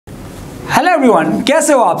Hello everyone,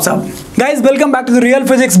 कैसे हो आप सब guys. Welcome back to the real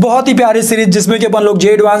physics. बहुत ही प्यारी सीरीज जिसमें कि अपन लोग जे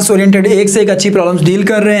एडवांस ओरिएंटेड एक से एक अच्छी प्रॉब्लम्स डील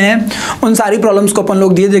कर रहे हैं। उन सारी प्रॉब्लम्स को अपन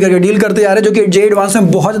लोग धीरे धीरे करके डील करते जा रहे हैं, जो कि जे एडवांस में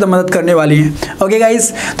बहुत ज़्यादा मदद करने वाली हैं। ओके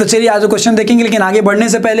गाइस, तो चलिए आज क्वेश्चन देखेंगे, लेकिन आगे बढ़ने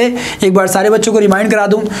से पहले एक बार सारे बच्चों को रिमाइंड करा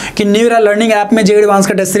दूं कि न्यू ईरा लर्निंग ऐप में जे एडवांस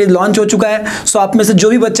का टेस्ट सीरीज लॉन्च हो चुका है। सो आप में से जो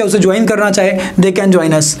भी बच्चा उसे ज्वाइन करना चाहे they can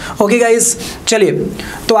join us. Okay guys, चलिए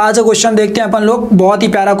तो आज क्वेश्चन देखते हैं अपन लोग। बहुत ही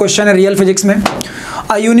प्यारा क्वेश्चन है रियल फिजिक्स में।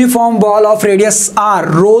 A uniform ball of radius r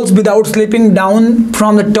rolls without slipping down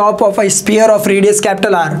from the top of a sphere of radius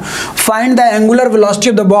capital R. Find the angular velocity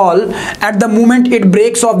of the ball at the moment it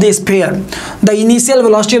breaks off the sphere. The initial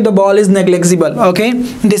velocity of the ball is negligible. Okay,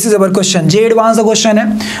 this is our question. J advanced question है।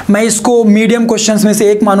 मैं इसको medium questions में से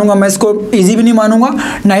एक मानूंगा। मैं इसको easy भी नहीं मानूंगा,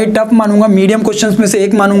 ना ही टफ मानूंगा, मीडियम क्वेश्चंस में से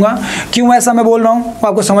एक मानूंगा। क्यों ऐसा मैं बोल रहा हूँ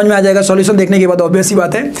आपको समझ में आ जाएगा सॉल्यूशन देखने के बाद। ऑब्वियस सी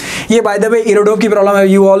बात है, ये बाय द वे इरोडोव की प्रॉब्लम है,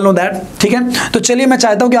 यू ऑल नो दैट। ठीक है, तो चलिए मैं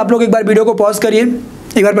चाहता हूं कि आप लोग एक बार वीडियो को पॉज करिए,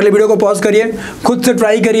 एक बार पहले वीडियो को पॉज करिए, खुद से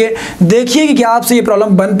ट्राई करिए, देखिए कि क्या आपसे ये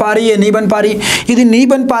प्रॉब्लम बन पा रही है, नहीं बन पा रही। यदि नहीं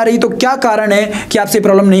बन पा रही तो क्या कारण है कि आपसे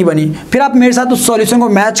प्रॉब्लम नहीं बनी। फिर आप मेरे साथ उस सॉल्यूशन को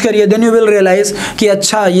मैच करिए, देन यू विल रियलाइज कि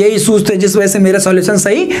अच्छा ये इशूज थे जिस वजह से मेरा सॉल्यूशन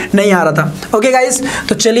सही नहीं आ रहा था। ओके गाइस,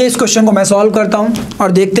 तो चलिए इस क्वेश्चन को मैं सॉल्व करता हूँ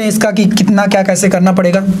और देखते हैं इसका कि कितना क्या कैसे करना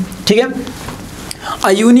पड़ेगा। ठीक है, A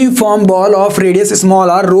uniform ball of radius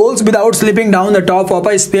small r rolls without slipping down the top of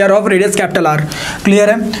a sphere of radius capital R. Clear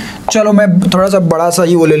है? चलो मैं थोड़ा सा बड़ा सा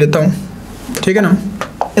ही वो ले लेता हूँ, ठीक है ना,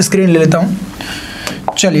 स्क्रीन ले लेता हूँ।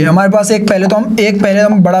 चलिए हमारे पास पहले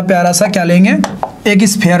हम बड़ा प्यारा सा क्या लेंगे, एक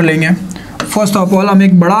स्फीयर लेंगे। फर्स्ट ऑफ ऑल हम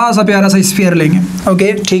एक बड़ा सा प्यारा सा स्फीयर लेंगे।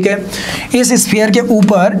 ओके ठीक है, इस स्फीयर के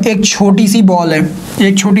ऊपर एक छोटी सी बॉल है,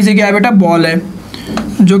 एक छोटी सी क्या है बेटा, बॉल है,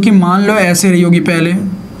 जो कि मान लो ऐसे रही होगी। पहले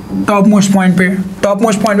टॉप मोस्ट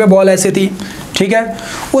पॉइंट पे बॉल ऐसे थी। ठीक है,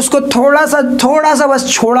 उसको थोड़ा सा बस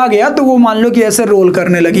छोड़ा गया तो वो मान लो कि ऐसे रोल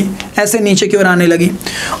करने लगी, ऐसे नीचे की ओर आने लगी।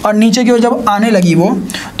 और नीचे की ओर जब आने लगी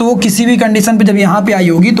वो किसी भी कंडीशन पे जब यहाँ पे आई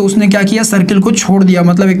होगी तो उसने क्या किया, सर्किल को छोड़ दिया।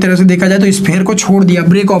 मतलब एक तरह से देखा जाए तो स्फीयर को छोड़ दिया,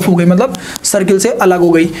 ब्रेक ऑफ हो गई, मतलब सर्किल से अलग हो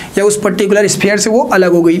गई, या उस पर्टिकुलर स्फीयर से वो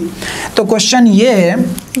अलग हो गई। तो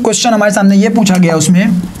क्वेश्चन हमारे सामने ये पूछा गया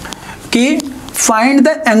उसमें कि फाइंड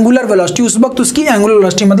द एंगुलर वेलोसिटी। उस वक्त उसकी एंगुलर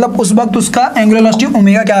वेलोसिटी, मतलब उस वक्त उसका एंगुलर वेलोसिटी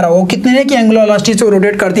ओमेगा क्या रहा होगा, कितने की एंगुलर वेलोसिटी से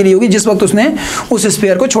रोटेट करती रही होगी जिस वक्त उसने उस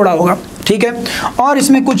स्फीयर को छोड़ा होगा। ठीक है, और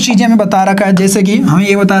इसमें कुछ चीज़ें हमें बता रखा है, जैसे कि हमें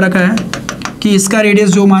ये बता रखा है कि इसका रेडियस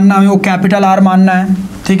जो मानना हमें वो कैपिटल आर मानना है।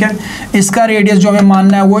 ठीक है, इसका रेडियस जो हमें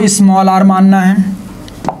मानना है वो स्मॉल आर मानना है,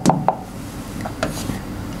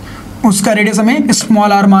 उसका रेडियस हमें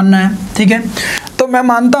स्मॉल आर मानना है। ठीक है, तो मैं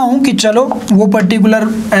मानता हूं कि चलो वो पर्टिकुलर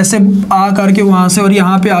ऐसे आ करके वहां से और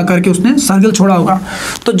यहाँ पे आ करके उसने सर्किल छोड़ा होगा।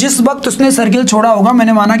 तो जिस वक्त उसने सर्किल छोड़ा होगा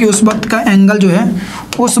मैंने माना कि उस वक्त का एंगल जो है,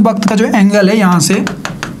 उस वक्त का जो एंगल है यहाँ से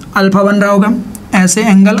अल्फा बन रहा होगा, ऐसे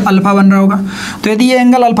एंगल अल्फा बन रहा होगा। तो यदि ये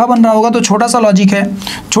एंगल अल्फा बन रहा होगा तो छोटा सा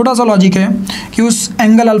लॉजिक है कि उस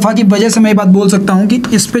एंगल अल्फा की वजह से मैं ये बात बोल सकता हूँ कि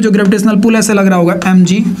इस पर जो ग्रेविटेशनल पुल ऐसे लग रहा होगा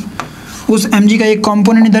mg, उस mg का एक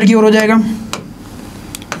कॉम्पोनेंट इधर की ओर हो जाएगा,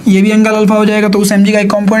 ये भी एंगल अल्फा हो जाएगा। तो उस mg का एक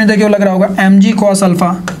कॉम्पोनेंट इधर की ओर लग रहा होगा, mg cos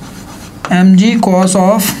alpha, mg cos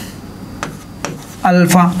of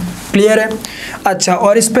alpha. Clear है? अच्छा,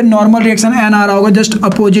 और इस पर नॉर्मल रिएक्शन एन आ रहा होगा जस्ट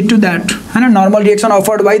अपोजिट टू दैट, है ना, normal reaction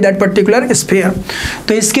offered by that particular sphere.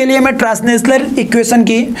 तो इसके लिए मैं ट्रांसलेशनल इक्वेशन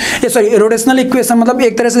की रोटेशनल इक्वेशन, मतलब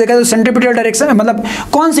एक तरह से देखा तो सेंट्रीपिटल डायरेक्शन, मतलब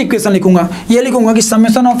कौन सी इक्वेशन लिखूंगा, ये लिखूंगा कि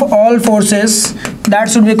summation of all forces that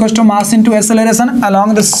should be equal to mass into acceleration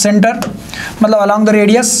along the centre, मतलब along the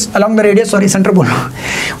radius sorry centre बोलो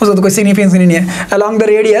उसका तो कोई सिग्निफिकेंस नहीं है, अलोंग द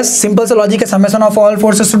रेडियस। सिंपल सा लॉजिक है, summation of all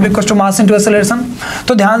forces should be equal to mass into acceleration.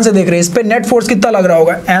 तो ध्यान से देख रहे हैं, इस पे नेट फोर्स कितना लग रहा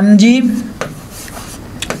होगा, mg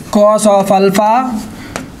cos of alpha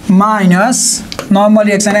minus normal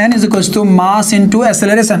reaction n is equal to mass into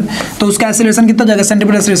acceleration. तो उसका एक्सेलरेशन कितना जाएगा,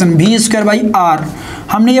 centripetal acceleration v square by r।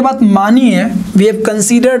 हमने ये बात मानी है, वी हैव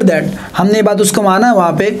कंसीडर्ड दैट, हमने ये बात उसको माना है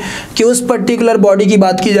वहाँ पे कि उस पर्टिकुलर बॉडी की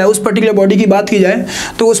बात की जाए,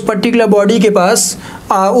 तो उस पर्टिकुलर बॉडी के पास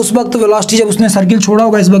उस वक्त वेलोसिटी जब उसने सर्किल छोड़ा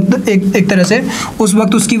होगा, इस वक्त एक तरह से उस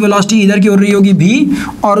वक्त उसकी वेलोसिटी इधर की ओर रही होगी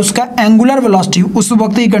v, और उसका एंगुलर वेलोसिटी उस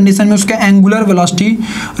वक्त की कंडीशन में उसका एंगुलर वेलोसिटी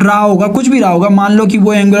रहा होगा, कुछ भी रहा होगा, मान लो कि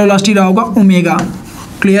वो एंगुलर वेलोसिटी रहा होगा ओमेगा।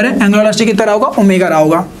 क्लियर है? एंगुलर वेलोसिटी कितना रहा होगा, ओमेगा रहा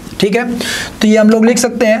होगा। ठीक है, तो ये हम लोग लिख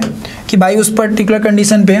सकते हैं कि भाई उस पर्टिकुलर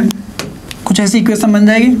कंडीशन पे कुछ ऐसी इक्वेशन बन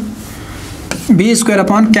जाएगी, B square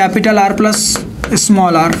upon capital R plus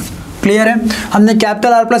small are clear है। हमने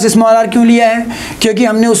capital R plus small are क्यों लिया है, क्योंकि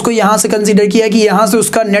हमने उसको यहाँ से कंसीडर किया कि यहाँ से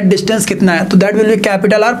उसका नेट डिस्टेंस कितना है, तो that will be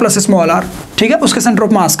capital R plus small are, ठीक है, उसके सेंटर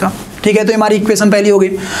ऑफ मास का, ठीक है। तो हमारी इक्वेशन पहली हो गई।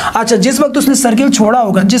 अच्छा, जिस वक्त उसने सर्किल छोड़ा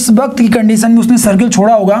होगा, जिस वक्त की कंडीशन में उसने सर्किल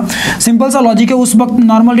छोड़ा होगा, सिंपल सा लॉजिक है, उस वक्त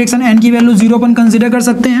नॉर्मल रिएक्शन एन की वैल्यू 0 अपन कंसीडर कर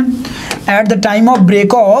सकते हैं। At the time of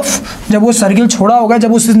break of, जब वो सर्किल छोड़ा होगा,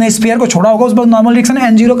 जब उसने स्फीयर को छोड़ा होगा, उस वक्त नॉर्मल रिएक्शन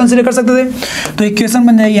एन 0 कंसीडर कर सकते थे। तो इक्वेशन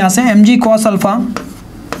बन जाएगी यहाँ से mg cos alpha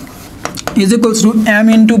is equals to m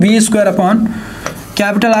into we square upon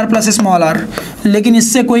capital R plus small are. लेकिन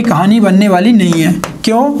इससे कोई कहानी बनने वाली नहीं है।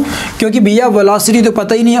 क्यों? क्योंकि भैया वेलोसिटी तो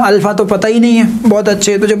पता ही नहीं है, अल्फा तो पता ही नहीं है। बहुत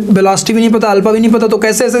अच्छे, तो जब वेलोसिटी भी नहीं पता, अल्फा भी नहीं पता, तो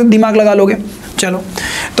कैसे ऐसे दिमाग लगा लोगे? चलो,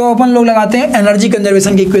 तो अपन लोग लगाते हैं एनर्जी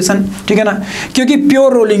कंजर्वेशन की इक्वेशन, ठीक है ना, क्योंकि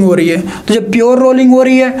प्योर रोलिंग हो रही है। तो जब प्योर रोलिंग हो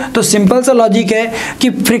रही है तो सिंपल सा लॉजिक है कि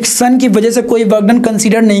फ्रिक्शन की वजह से कोई वर्क डन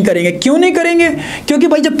कंसीडर नहीं करेंगे। क्यों नहीं करेंगे? क्योंकि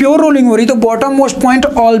भाई जब प्योर रोलिंग हो रही है तो बॉटम मोस्ट पॉइंट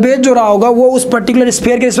ऑलवेज जो रहा होगा वो उस पर्टिकुलर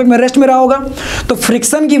स्फीयर के रिस्पेक्ट में रेस्ट में रहा होगा। तो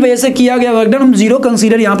फ्रिक्शन की वजह से किया गया वर्क डन हम 0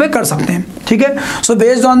 कंसीडर यहाँ पे कर सकते हैं, ठीक है। So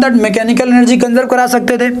based on that mechanical energy conserve करा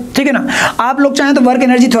सकते थे, ठीक है ना। आप लोग चाहें तो वर्क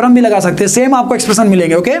एनर्जी थ्योरम भी लगा सकते हैं, सेम आपको एक्सप्रेशन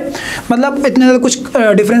मिलेंगे, ओके। मतलब इतने ज़्यादा कुछ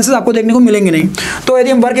डिफरेंसेस आपको देखने को मिलेंगे नहीं। तो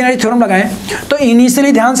यदि हम वर्क एनर्जी थ्योरम लगाएं तो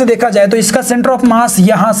इनिशियली ध्यान से देखा जाए तो इसका सेंटर ऑफ मास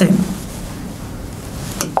यहां से,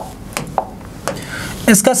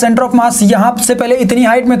 इसका सेंटर ऑफ मास यहां से पहले इतनी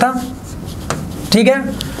हाइट में था, ठीक है,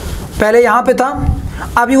 पहले यहां पे था,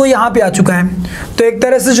 अभी वो यहां पे आ चुका है। तो एक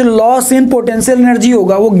तरह से जो लॉस इन पोटेंशियल एनर्जी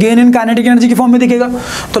होगा वो गेन इन काइनेटिक एनर्जी की फॉर्म में दिखेगा।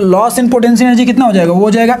 तो लॉस इन पोटेंशियल एनर्जी कितना हो जाएगा? वो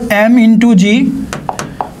हो जाएगा m into ji,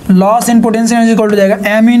 loss in potential energy equal हो जाएगा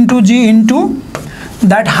m into ji into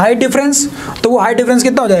that height difference. तो वो हाइट डिफरेंस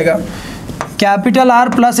कितना हो जाएगा? Capital R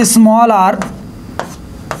plus small are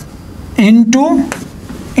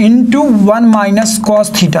into 1 minus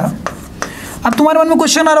cos theta. अब तुम्हारे मन में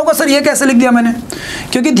क्वेश्चन आ रहा होगा, सर ये कैसे लिख दिया मैंने?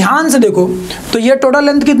 क्योंकि ध्यान से देखो तो ये टोटल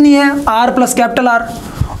लेंथ कितनी है? आर प्लस कैपिटल आर,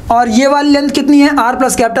 और ये वाली लेंथ कितनी है? Are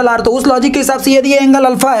plus capital R. तो उस लॉजिक के हिसाब से यदि ये एंगल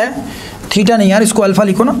अल्फा है, थीटा नहीं यार, इसको अल्फा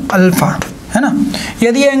लिखो ना, अल्फा है ना।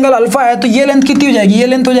 यदि ये एंगल अल्फा है तो ये लेंथ कितनी हो जाएगी? ये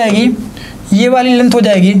लेंथ हो जाएगी, ये वाली लेंथ हो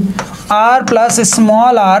जाएगी are plus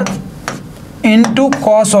small are into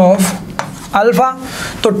cos of alpha.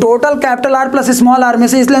 तो total capital R plus small are में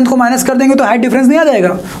से इस लेंथ को माइनस कर देंगे तो हाइट डिफरेंस नहीं आ जाएगा।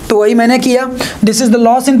 तो वही मैंने किया, this is the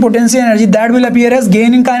loss in potential energy that will appear as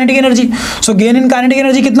gain in kinetic energy. So gain in kinetic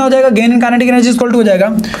energy कितना हो जाएगा? Gain in kinetic energy equal to हो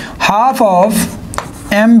जाएगा half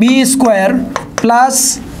of M B square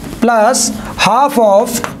plus half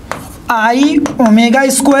of I omega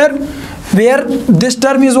square, where this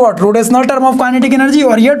term is what? Rotational term of kinetic energy,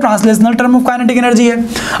 और ये translational term of kinetic energy है।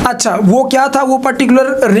 अच्छा, वो क्या था? वो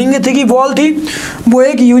पर्टिकुलर रिंग थी कि बॉल थी? वो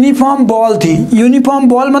एक यूनिफॉर्म बॉल थी। यूनिफॉर्म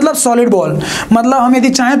बॉल मतलब सॉलिड बॉल, मतलब हम यदि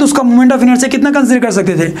चाहें तो उसका मोमेंट ऑफ इनर्शिया कितना कंसीडर कर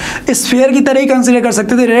सकते थे? स्फीयर की तरह ही कंसीडर कर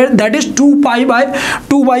सकते थे, दैट इज 2/5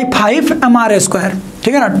 mr स्क्वायर,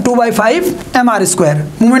 ठीक है ना, 2/5 mr square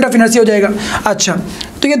moment of inertia हो जाएगा। अच्छा,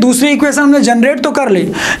 तो ये दूसरी इक्वेशन हमने जनरेट तो कर ली,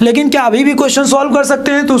 लेकिन क्या अभी भी क्वेश्चन सॉल्व कर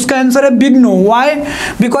सकते हैं? तो उसका आंसर है बिग नो। व्हाई?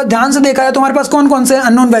 बिकॉज ध्यान से देखा है तो हमारे पास कौन कौन से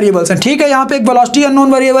अननोन वेरिएबल्स हैं, ठीक है। यहाँ पे एक वेलोसिटी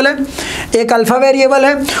अननोन वेरिएबल है, एक अल्फा वेरिएबल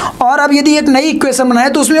है, और अब यदि एक नई इक्वेशन बनाए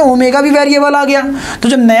तो उसमें ओमेगा भी वेरिएबल आ गया। तो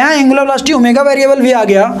जब नया एंगुलर वेलोसिटी ओमेगा वेरिएबल भी आ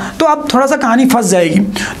गया तो अब थोड़ा सा कहानी फंस जाएगी।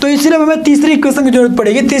 तो इसलिए हमें तीसरी इक्वेशन की जरूरत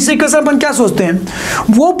पड़ेगी। तीसरी इक्वेशन अपन क्या सोचते हैं?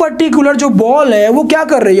 वो पर्टिकुलर जो बॉल है वो क्या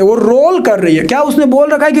कर रही है? वो रोल कर रही है। क्या उसने बोल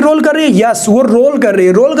रखा है कि रोल कर रही है? यस, वो रोल कर रही है।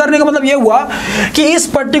 रोल करने का मतलब ये हुआ कि इस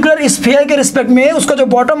पर्टिकुलर स्फीयर के रिस्पेक्ट में उसका जो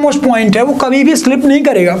बॉटम मोस्ट पॉइंट है वो कभी भी स्लिप नहीं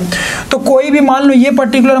करेगा। तो कोई भी मान लो ये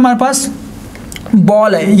पर्टिकुलर हमारे पास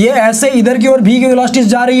बॉल है, ये ऐसे इधर की ओर v की वेलोसिटी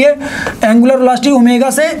जा रही है, एंगुलर वेलोसिटी ओमेगा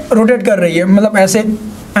से रोटेट कर रही है, मतलब ऐसे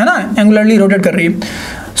है ना, एंगुलरली रोटेट कर रही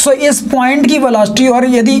है। सो इस पॉइंट की वेलोसिटी, और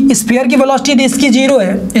यदि स्फीयर की वेलोसिटी यदि इसकी 0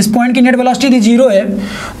 है, इस पॉइंट की नेट वेलोसिटी यदि 0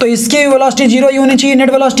 है तो इसकी वेलोसिटी 0 ही होनी चाहिए, नेट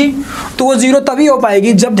वेलोसिटी। तो वो 0 तभी हो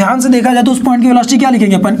पाएगी जब ध्यान से देखा जाए तो उस पॉइंट की वेलोसिटी क्या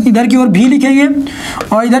लिखेंगे अपन? इधर की ओर v लिखेंगे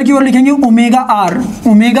और इधर की ओर लिखेंगे omega are.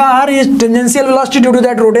 Omega are is tangential velocity due to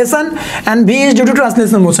that rotation and v is due to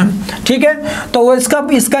translational motion, ठीक है। तो वो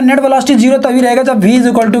इसका नेट वेलोसिटी 0 तभी रहेगा जब v इज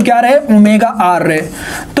इक्वल टू क्या रहे? ओमेगा आर रहे।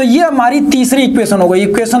 तो ये हमारी तीसरी इक्वेशन हो गई,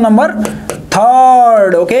 equation number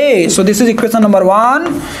third. Okay, so this is equation number 1,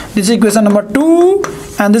 this is equation number 2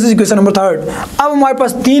 and this is equation number 3। अब हमारे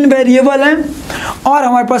पास 3 वेरिएबल हैं और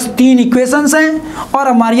हमारे पास 3 इक्वेशंस हैं और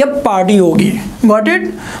हमारी अब पार्टी होगी। Got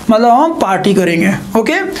it? मतलब हम पार्टी करेंगे।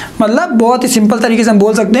 ओके, मतलब बहुत ही सिंपल तरीके से हम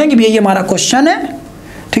बोल सकते हैं कि भैया ये हमारा क्वेश्चन है,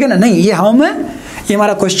 ठीक है ना। नहीं, ये ये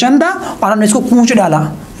हमारा क्वेश्चन था और हमने इसको पूछ डाला।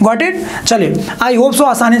 Got it? चलिए, आई होप सो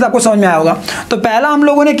आसानी से आपको समझ में आया होगा। तो पहला हम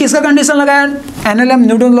लोगों ने किसका कंडीशन लगाया? NLM,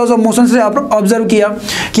 Newton laws of motion से ऑब्जर्व किया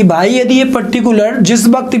कि भाई यदि ये पर्टिकुलर जिस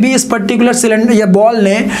वक्त भी इस पर्टिकुलर सिलेंडर या बॉल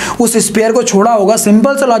ने उस स्फीयर को छोड़ा होगा,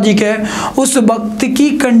 सिंपल सा लॉजिक है, उस वक्त की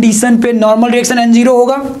कंडीशन पे नॉर्मल रिएक्शन एन जीरो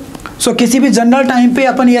होगा। सो किसी भी जनरल टाइम पे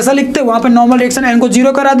अपन ऐसा लिखते, वहां पे नॉर्मल रिएक्शन एन को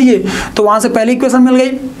जीरो करा दिए, तो वहां से पहली इक्वेशन मिल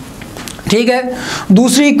गई। ठीक है,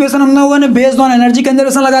 दूसरी इक्वेशन हम लोगों ने बेस्ड ऑन एनर्जी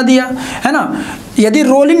कंजर्वेशन लगा दिया, है ना। यदि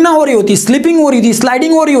रोलिंग ना हो रही होती, स्लिपिंग हो रही थी,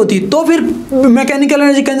 स्लाइडिंग हो रही होती, तो फिर मैकेनिकल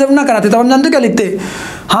एनर्जी कंजर्व ना कराते, तो हम जानते क्या लिखते,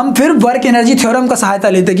 हम फिर वर्क एनर्जी थ्योरम का सहायता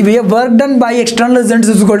लेते कि भैया work done by external agents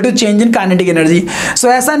is equal to change in kinetic energy. सो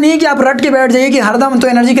ऐसा नहीं कि आप रट के बैठ जाइए कि हरदम तो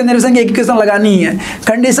एनर्जी कंजर्वेशन की इक्वेशन लगानी ही है,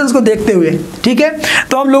 कंडीशंस को देखते हुए। ठीक है,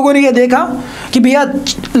 तो हम लोगों ने ये देखा कि भैया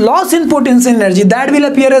loss in potential energy that will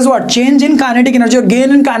appear as what, change in kinetic energy और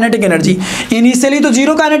gain in kinetic energy. Initially तो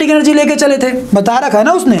जीरो काइनेटिक एनर्जी लेके चले थे, बता रखा है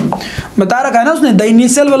ना उसने, the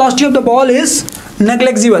initial velocity of the ball is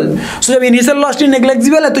नेग्लेक्जिबल। सो जब इनिशियल वेलोसिटी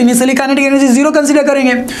नेग्लेक्जिबल है तो initially kinetic energy zero consider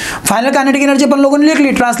करेंगे। फाइनल काइनेटिक एनर्जी अपन लोगों ने लिख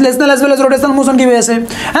ली translational as well as rotational motion की वजह से,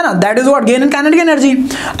 है ना। That is what, gain in kinetic energy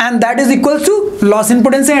and that is equals to loss in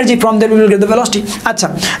potential energy, from there we will get the velocity. अच्छा,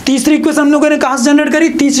 तीसरी इक्वेशन हम लोगों ने कहां से जनरेट करी?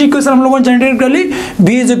 तीसरी इक्वेशन हम लोगों ने जनरेट कर ली v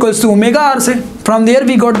is equals to omega r से, from there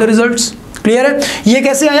we got the results. Clear है? ये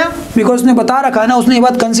कैसे आया? बिकॉज उसने बता रखा है ना, उसने ये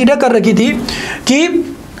बात कंसीडर कर रखी थी कि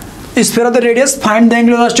sphere of the radius find the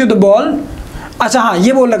angular velocity of the ball. अच्छा हाँ,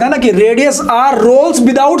 ये बोल रखा है ना कि radius are roles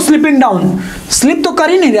without slipping down. Slip तो कर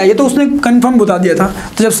ही नहीं रहा, ये तो उसने कंफर्म बता दिया था।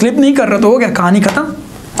 तो जब स्लिप नहीं कर रहा तो हो गया, कहानी खत्म,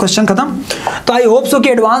 क्वेश्चन खत्म। तो आई होप सो कि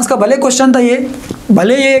एडवांस का भले क्वेश्चन था ये,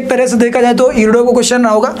 भले ये एक तरह से देखा जाए तो ईडो को क्वेश्चन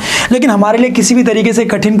रहा होगा, लेकिन हमारे लिए किसी भी तरीके से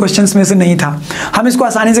कठिन क्वेश्चंस में से नहीं था। हम इसको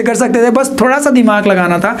आसानी से कर सकते थे, बस थोड़ा सा दिमाग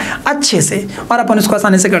लगाना था अच्छे से, और अपन इसको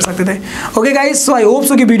आसानी से कर सकते थे। Okay guys, so I hope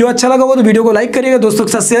so कि वीडियो अच्छा लगा हो तो वीडियो को लाइक करिएगा, दोस्तों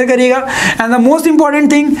के साथ शेयर करिएगा। And the most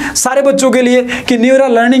important thing सारे बच्चों के लिए कि न्यूरा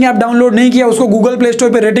लर्निंग ऐप डाउनलोड नहीं किया, उसको गूगल प्ले स्टोर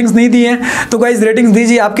पर रेटिंग्स नहीं दी है, तो गाइस रेटिंग्स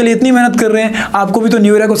दीजिए। आपके लिए इतनी मेहनत कर रहे हैं, आपको भी तो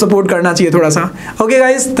न्यूरा को सपोर्ट करना चाहिए थोड़ा सा। Okay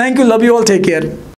guys, thank you, love you all, take care.